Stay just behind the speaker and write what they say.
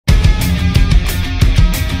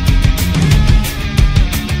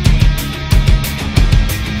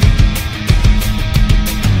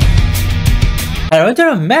I went to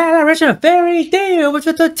the mad direction of fairy tale with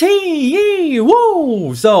the T.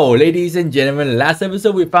 Woo! So, ladies and gentlemen, last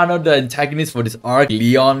episode we found out the antagonist for this arc,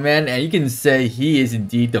 Lyon, man, and you can say he is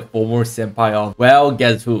indeed the former senpai of, well,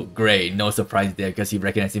 guess who? Great, no surprise there because he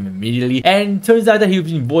recognized him immediately. And turns out that he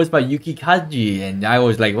was being voiced by Yuki Kaji, and I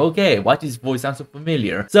was like, okay, why does his voice sound so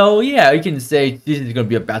familiar? So yeah, you can say this is gonna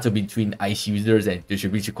be a battle between ice users, and this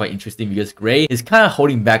should be quite interesting because Gray is kind of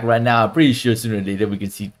holding back right now. I'm pretty sure sooner or later we can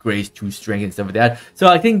see Gray's true strength and stuff like that. So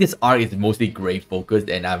I think this arc is mostly Gray focused,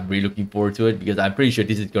 and I'm really looking forward to it because I'm pretty sure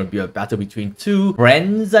this is going to be a battle between two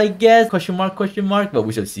friends, I guess, question mark, but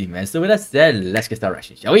we shall see, man. So with that said, let's get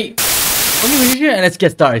started, shall we? Okay, and let's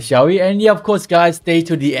get started, shall we? And yeah, of course, guys, stay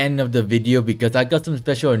to the end of the video because I got some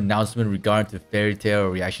special announcement regarding to Fairy Tail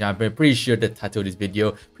reaction. I'm pretty sure the title of this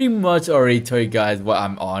video pretty much already told you guys what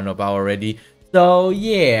I'm on about already. So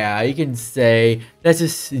yeah, you can say let's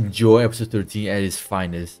just enjoy episode 13 at its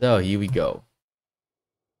finest. So here we go.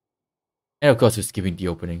 And of course, we're skipping the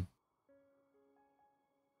opening.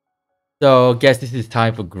 So I guess this is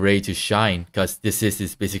time for Gray to shine because this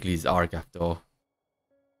is basically his arc after all.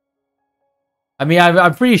 I mean,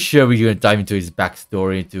 I'm pretty sure we're gonna dive into his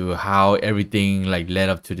backstory, to how everything like led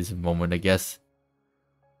up to this moment, I guess.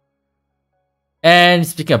 And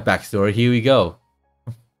speaking of backstory, here we go.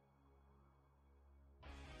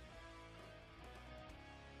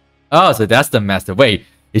 Oh, so that's the master. Wait,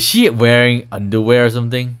 is she wearing underwear or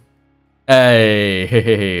something?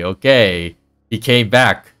 Hey, okay. He came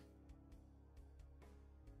back.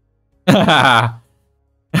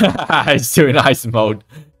 It's still in ice mode.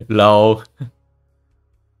 Low.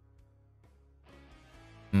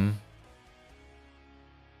 Hmm.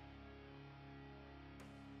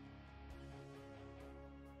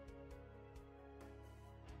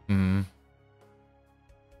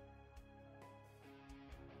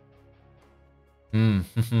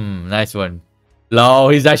 Hmm. Nice one. Lol,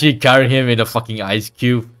 he's actually carrying him in a fucking ice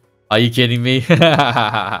cube. Are you kidding me?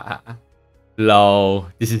 Lol,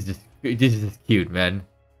 this is just cute, man.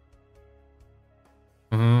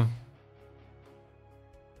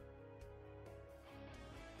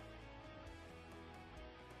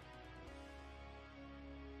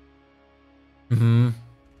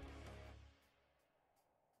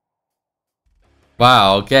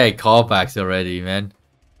 Wow, okay, callbacks already, man.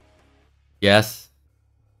 Yes.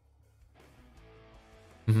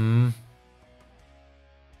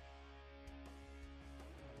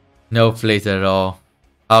 No place at all.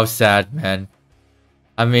 How sad, man.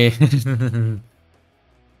 I mean,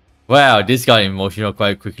 wow, this got emotional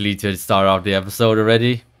quite quickly to start off the episode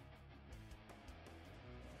already.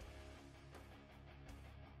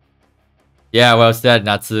 Yeah, well said,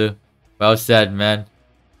 Natsu. Well said, man.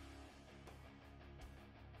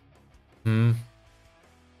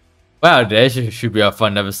 Wow, this should be a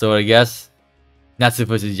fun episode, I guess. Natsu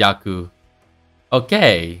versus Yaku.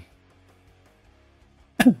 Okay.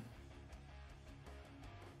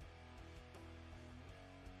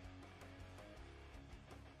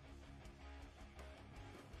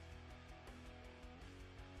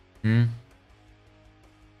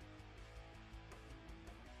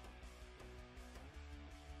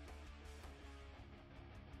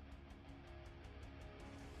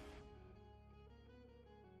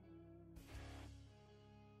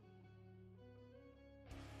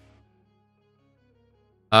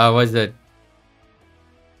 What is it?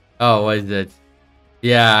 Oh, what is it?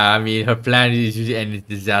 Yeah, I mean, her plan is usually end in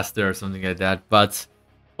disaster or something like that, but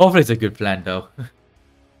hopefully it's a good plan, though.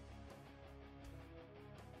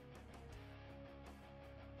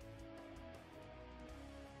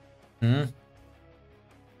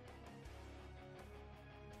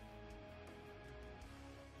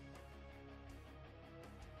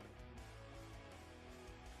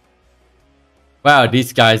 Wow,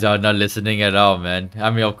 these guys are not listening at all, man. I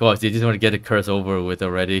mean, of course, they just want to get the curse over with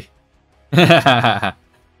already.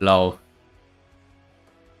 Lol.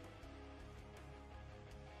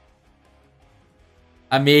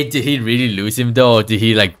 I mean, did he really lose him though, or did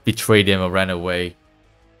he like betray them or ran away?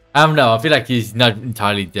 I don't know, I feel like he's not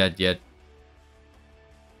entirely dead yet.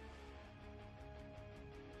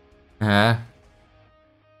 Huh?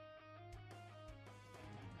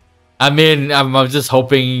 I mean, I'm just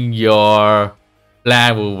hoping your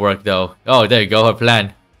plan will work though. Oh, there you go, her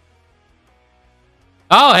plan.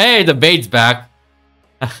 Oh, hey, the bait's back.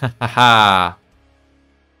 Haha.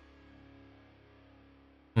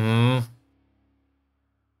 I'm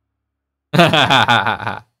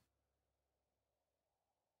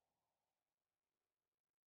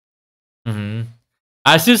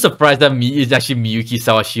still surprised that it's actually Miyuki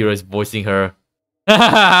Sawashiro is voicing her.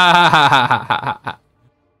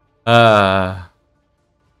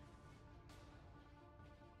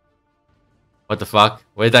 What the fuck?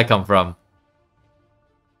 Where did that come from?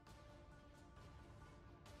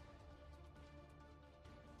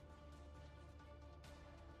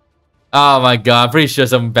 Oh my god, I'm pretty sure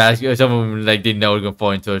someone like didn't know we're gonna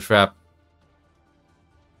fall into a trap.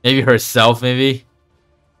 Maybe herself, maybe?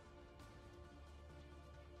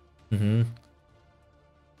 Mm-hmm.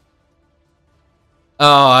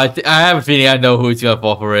 Oh, I have a feeling I know who's gonna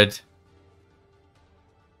fall for it.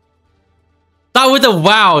 Start with the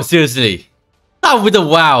wow, seriously. Start with the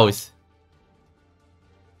wows.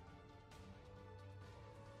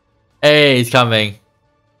 Hey, he's coming.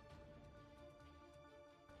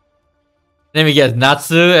 Let me guess,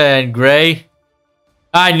 Natsu and Gray.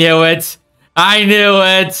 I knew it. I knew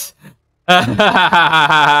it.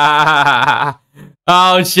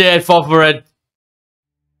 Oh shit, fall for it.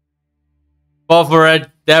 Fall for it.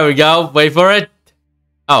 There we go. Wait for it.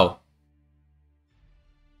 Oh.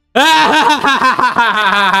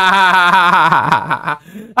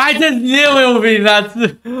 I just knew it would be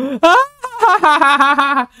Natsu.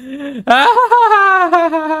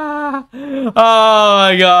 Oh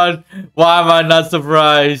my god. Why am I not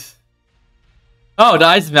surprised? Oh, the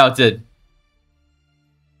ice melted.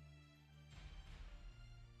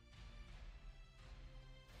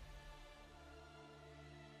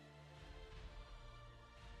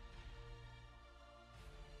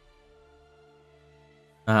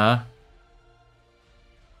 Uh-huh.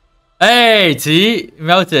 Hey, tea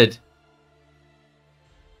melted.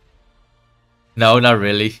 No, not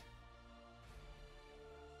really.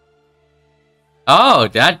 Oh,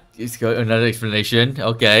 that is another explanation.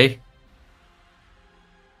 Okay.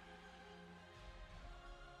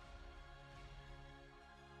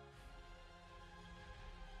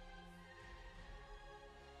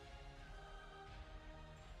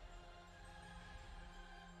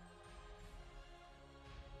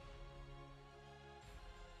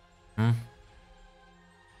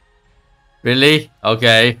 Really?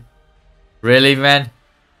 Okay. Really, man?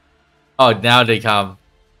 Oh, now they come.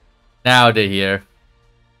 Now they're here.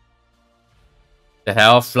 The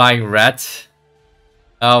hell? Flying rats?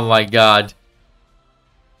 Oh my god.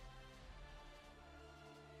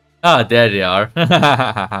 Oh, there they are.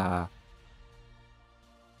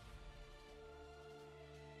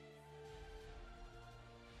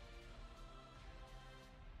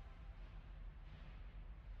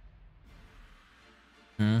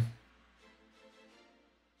 Hmm.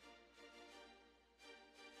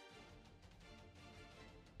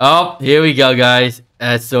 Oh, here we go, guys.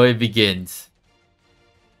 And so it begins.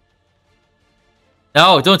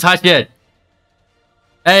 No, don't touch it.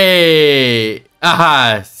 Hey.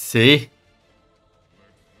 Aha. See?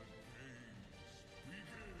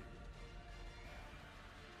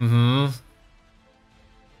 Mm-hmm.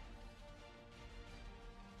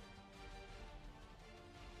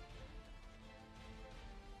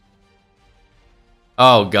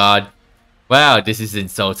 Oh, God. Wow, this is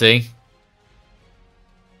insulting.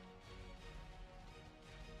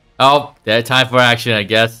 Oh, there's time for action, I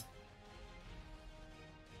guess.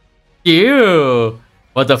 Ew!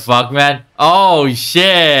 What the fuck, man? Oh,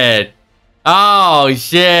 shit! Oh,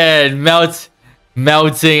 shit!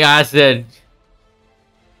 Melting acid.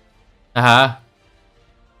 Uh-huh.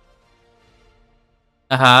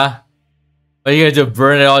 Uh-huh. Are you gonna do,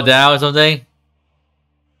 burn it all down or something?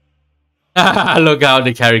 Look how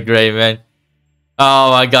they carry Gray, man.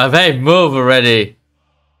 Oh my god, hey, move already.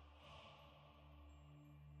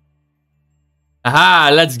 Aha,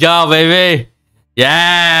 let's go, baby. Yeah.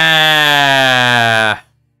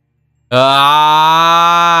 Ah.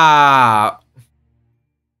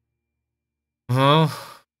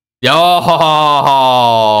 Yo.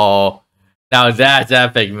 Now that's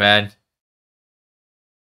epic, man.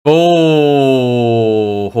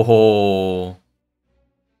 Oh.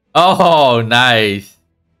 Oh, nice.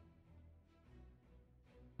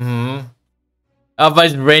 Oh, but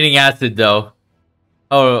it's raining acid though.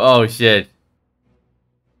 Oh shit.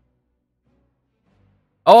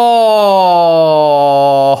 Oh.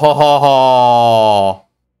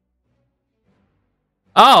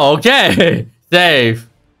 Oh, okay. Save.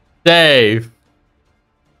 Save.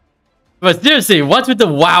 But seriously, what's with the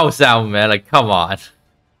wow sound, man? Like, come on.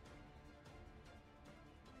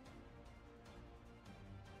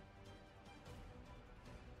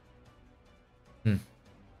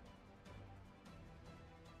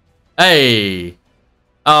 Hey.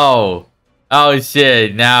 Oh. Oh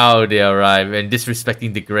shit. Now they arrive and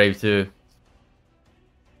disrespecting the grave too.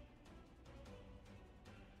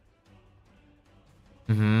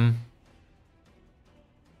 Mm-hmm.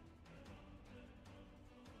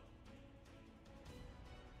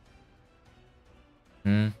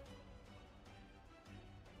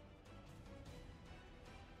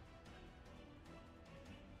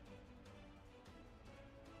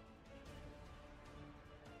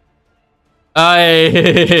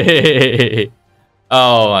 I.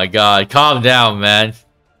 Oh my god. Calm down, man.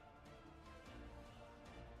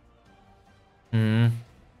 Hmm.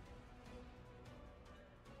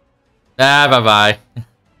 Ah, bye-bye.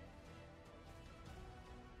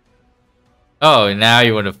 Oh, now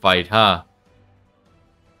you want to fight, huh?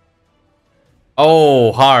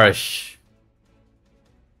 Oh, harsh.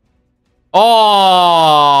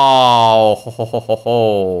 Oh, ho, ho, ho, ho,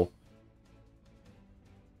 ho.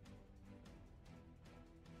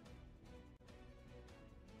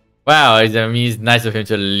 Wow, I mean, it's nice of him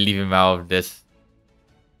to leave him out of this.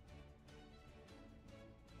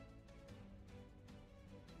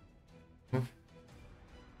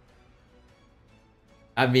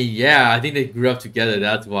 I mean, yeah, I think they grew up together,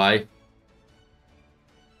 that's why.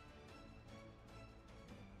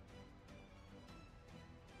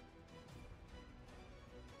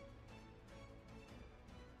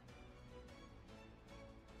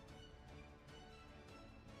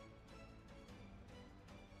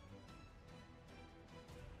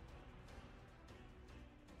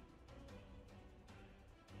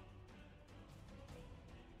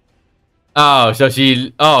 Oh, so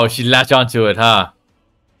she latched onto it, huh?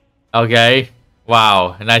 Okay.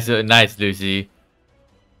 Wow. Nice, Lucy.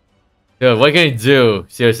 Dude, what can you do?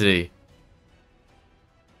 Seriously.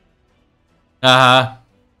 Uh-huh.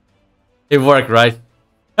 It worked, right?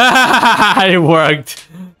 It worked.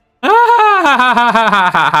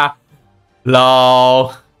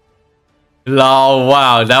 Lol. Lol.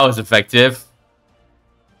 Wow, that was effective.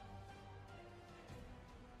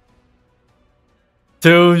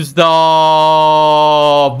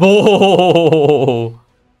 Tombstone. Boo.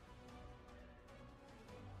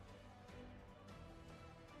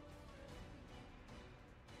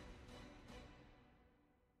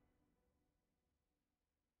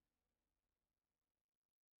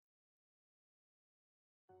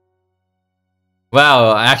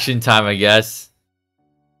 Wow, action time, I guess.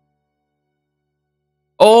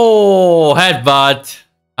 Oh, headbutt.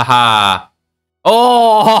 Haha.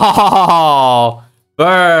 Oh,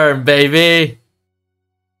 burn, baby.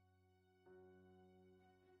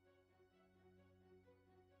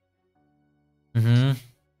 Mm-hmm.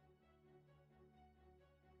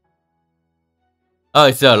 Oh,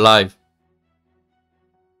 it's still alive.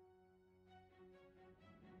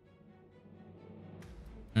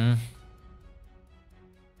 Mm.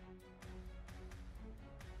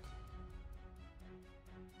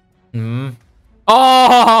 Mm.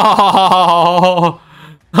 Oh!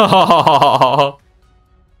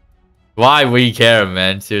 Why we care,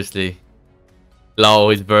 man? Seriously.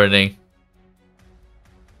 Lol is burning.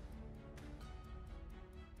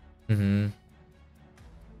 Mm-hmm.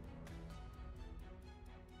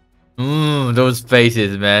 Those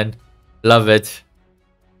faces, man. Love it.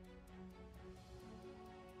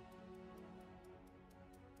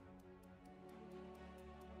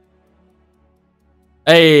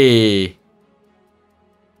 Hey.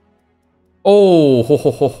 Oh, ho,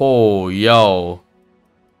 ho, ho, ho. Yo.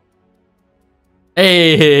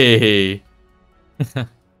 Hey.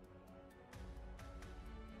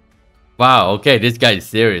 Wow, okay, this guy is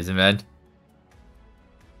serious, man.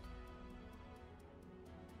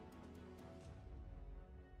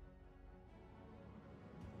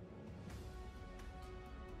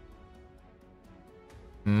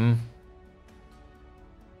 Hmm.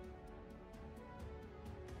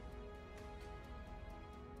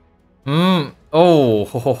 Oh,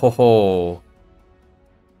 ho, ho, ho, ho.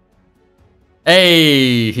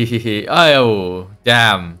 Hey. Oh,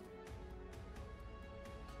 damn.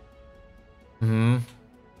 Hmm.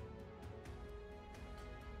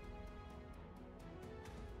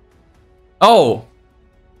 Oh.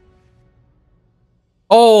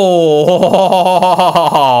 Oh.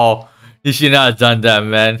 You should not have done that,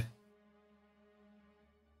 man.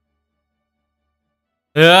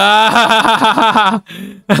 Oh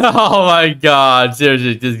my god,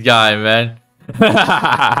 seriously, this guy, man.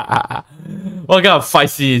 What kind of fight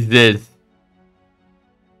scene is this?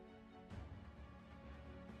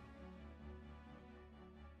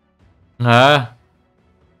 Huh?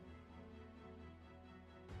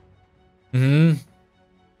 Hmm?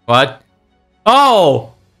 What?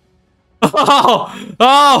 Oh! Oh!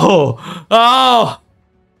 Oh! Oh!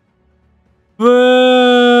 Oh!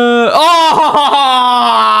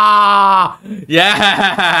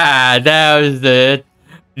 Yeah! That was it.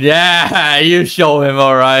 Yeah! You show him,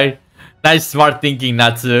 alright. Nice smart thinking,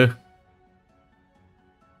 Natsu.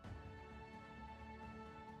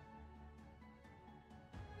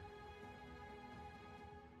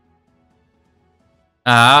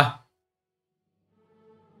 Uh-huh.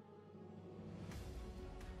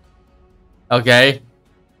 Okay.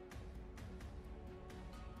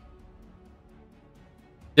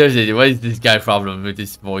 Seriously, what is this guy problem with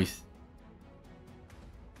his voice?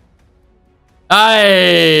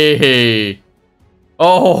 Hey!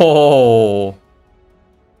 Oh!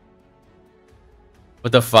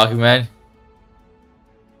 What the fuck, man?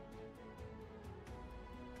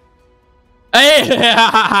 Hey!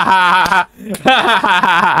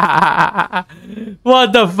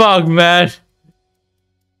 What the fuck, man?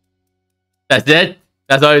 That's it?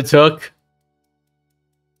 That's all it took?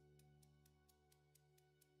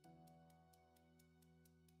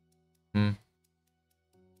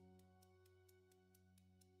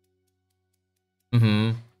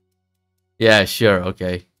 Yeah, sure,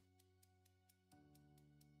 okay.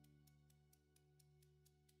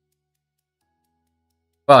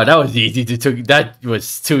 Wow, that was easy to took. That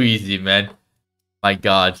was too easy, man. My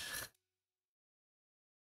god.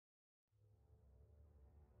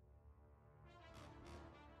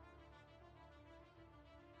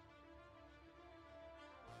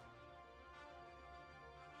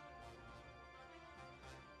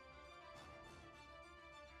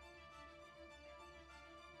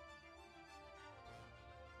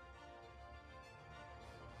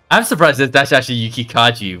 I'm surprised that that's actually Yuki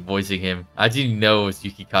Kaji voicing him. I didn't know it was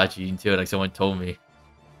Yuki Kaji until like someone told me.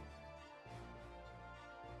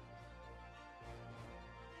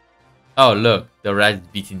 Oh look, the rat is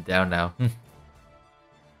beaten down now.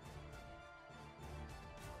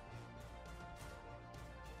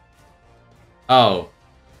 Oh.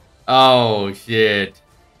 Oh shit.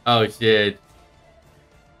 Oh shit.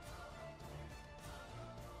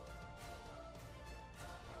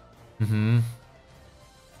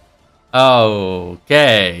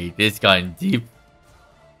 Okay, this gone deep.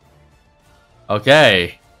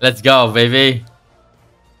 Okay, let's go, baby.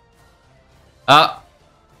 Ah,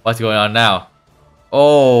 what's going on now?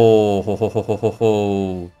 Oh, ho, ho, ho, ho, ho,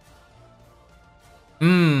 ho.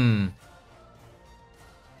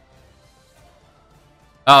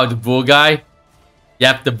 Oh, the bull guy?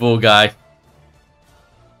 Yep, the bull guy.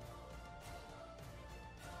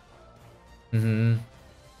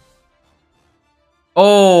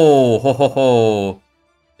 Oh, ho, ho, ho.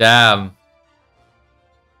 Damn.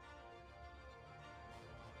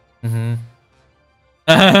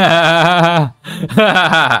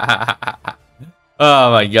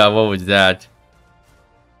 Oh my god, what was that?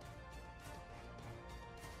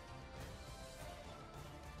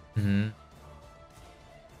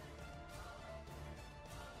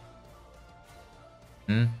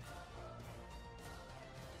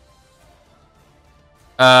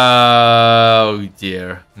 Oh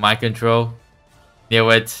dear. Mind control. Knew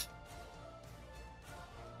it.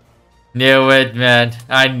 Knew it, man.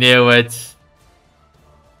 I knew it.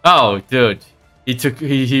 Oh, dude.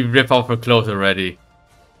 He ripped off her clothes already.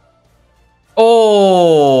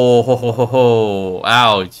 Oh, ho, ho, ho, ho.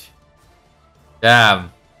 Ouch.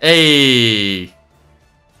 Damn. Hey.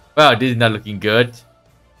 Wow, this is not looking good.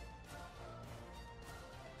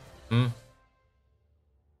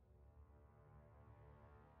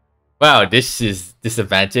 Wow, this is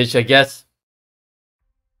disadvantage, I guess.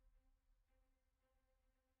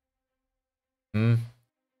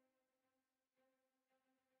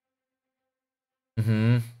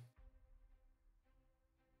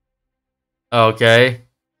 Okay.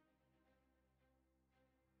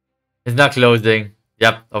 It's not closing.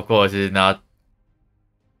 Yep, of course it is not.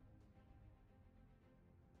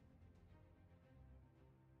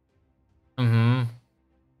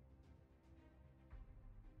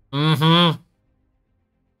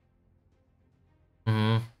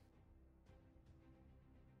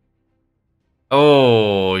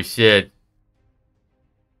 Oh shit.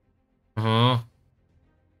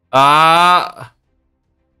 Ah.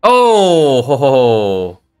 Oh. Ho, ho,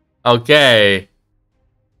 ho. Okay.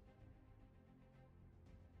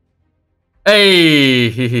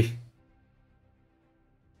 Hey.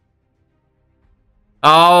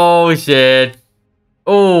 Oh shit.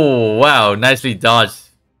 Oh wow, nicely dodged.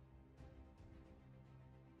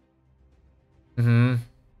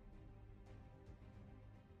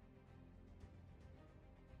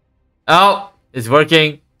 Oh, it's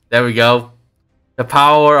working. There we go. The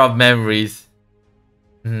power of memories.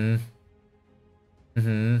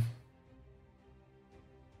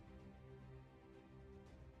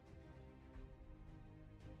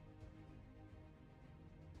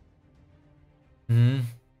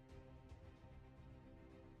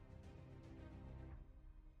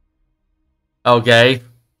 Okay.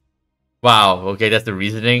 Wow. Okay, that's the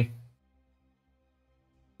reasoning.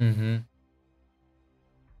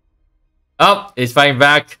 Oh, it's fighting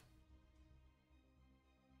back.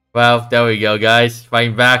 Well, there we go, guys.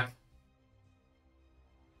 Fighting back.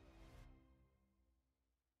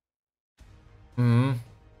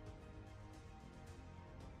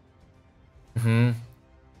 Hmm.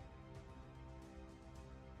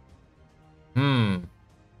 Hmm.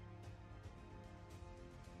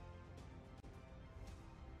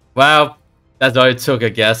 Well, that's all it took, I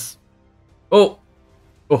guess. Oh.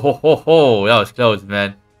 Oh ho ho ho. That was close,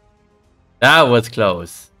 man. That was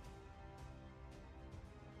close.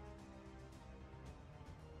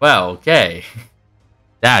 Well, okay.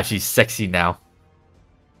 Damn, she's sexy now.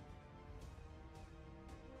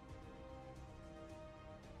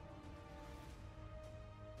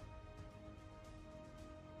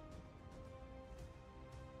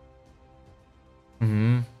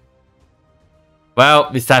 Hmm.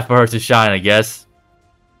 Well, it's time for her to shine, I guess.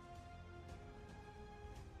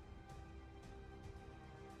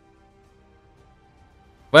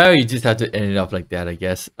 Well, you just have to end it up like that, I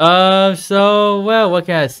guess. Well, what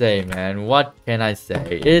can I say, man? What can I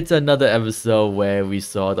say? It's another episode where we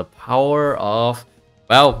saw the power of,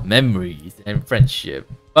 well, memories and friendship.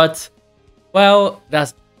 But, well,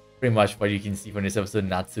 that's pretty much what you can see from this episode.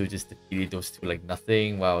 Natsu just defeated those two like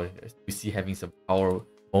nothing, while we see having some power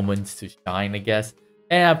moments to shine, I guess.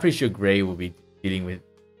 And I'm pretty sure Gray will be dealing with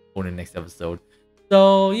on the next episode.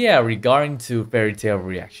 So yeah, regarding to Fairy Tail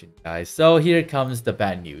reaction, guys. So here comes the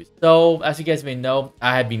bad news. So as you guys may know,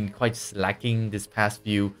 I have been quite slacking this past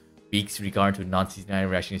few weeks regarding to non-season 9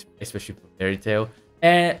 reactions, especially for Fairy Tail.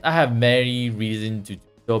 And I have many reasons to do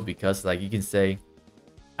so because like you can say,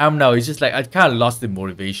 I don't know, it's just like I kind of lost the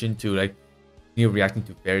motivation to like reacting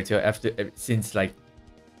to Fairy Tail since like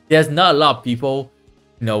there's not a lot of people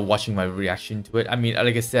watching my reaction to it. I mean,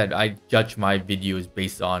 like I said, I judge my videos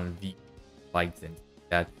based on the likes and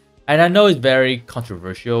that, and I know it's very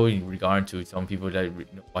controversial in regard to some people that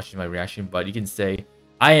watching my reaction, but you can say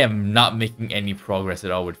I am not making any progress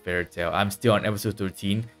at all with Fairy Tail. I'm still on episode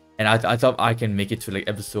 13, and I thought I can make it to like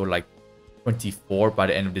episode like 24 by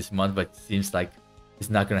the end of this month, but it seems like it's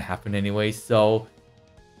not gonna happen anyway. So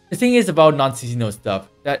the thing is about non-seasonal stuff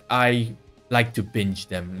that I like to binge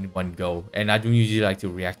them in one go, and I don't usually like to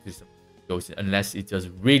react to some shows unless it does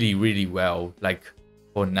really well, like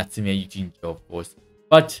for Natsume Yujincho, of course.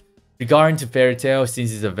 But regarding to Fairy Tail,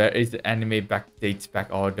 since it's the anime dates back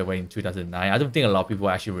all the way in 2009, I don't think a lot of people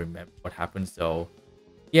actually remember what happened. So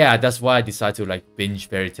yeah, that's why I decided to like binge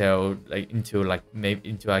Fairy Tail like maybe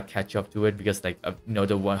into I catch up to it, because like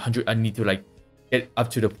the 100 I need to like get up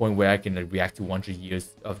to the point where I can react to 100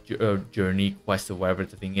 years of journey quest or whatever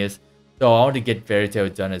the thing is. So I want to get Fairy Tail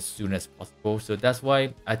done as soon as possible. So that's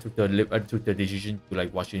why I took the decision to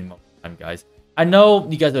like watch it in multiple time, guys. I know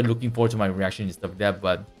you guys are looking forward to my reaction and stuff like that,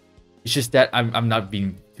 but it's just that I'm not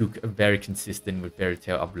being very consistent with Fairy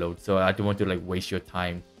Tail upload, so I don't want to like waste your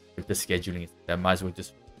time with the scheduling. I might as well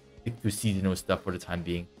just stick to seasonal stuff for the time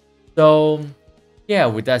being. So yeah,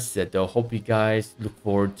 with that said though, hope you guys look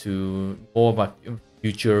forward to more of my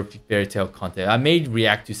future Fairy Tail content. I may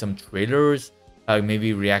react to some trailers,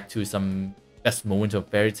 maybe react to some best moments of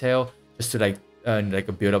Fairy Tail, just to like a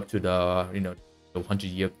build up to the the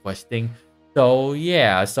 100-year quest thing. So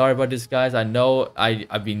yeah, sorry about this, guys. I know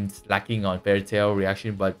I've been slacking on Fairy Tail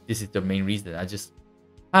reaction, but this is the main reason.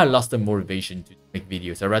 I lost the motivation to make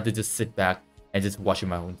videos. I'd rather just sit back and just watch in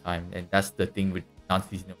my own time, and that's the thing with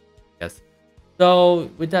non-seasonal, yes.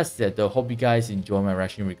 So with that said though, hope you guys enjoy my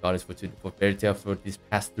reaction regardless for Fairy Tail for this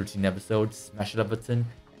past 13 episodes. Smash that button,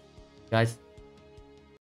 guys.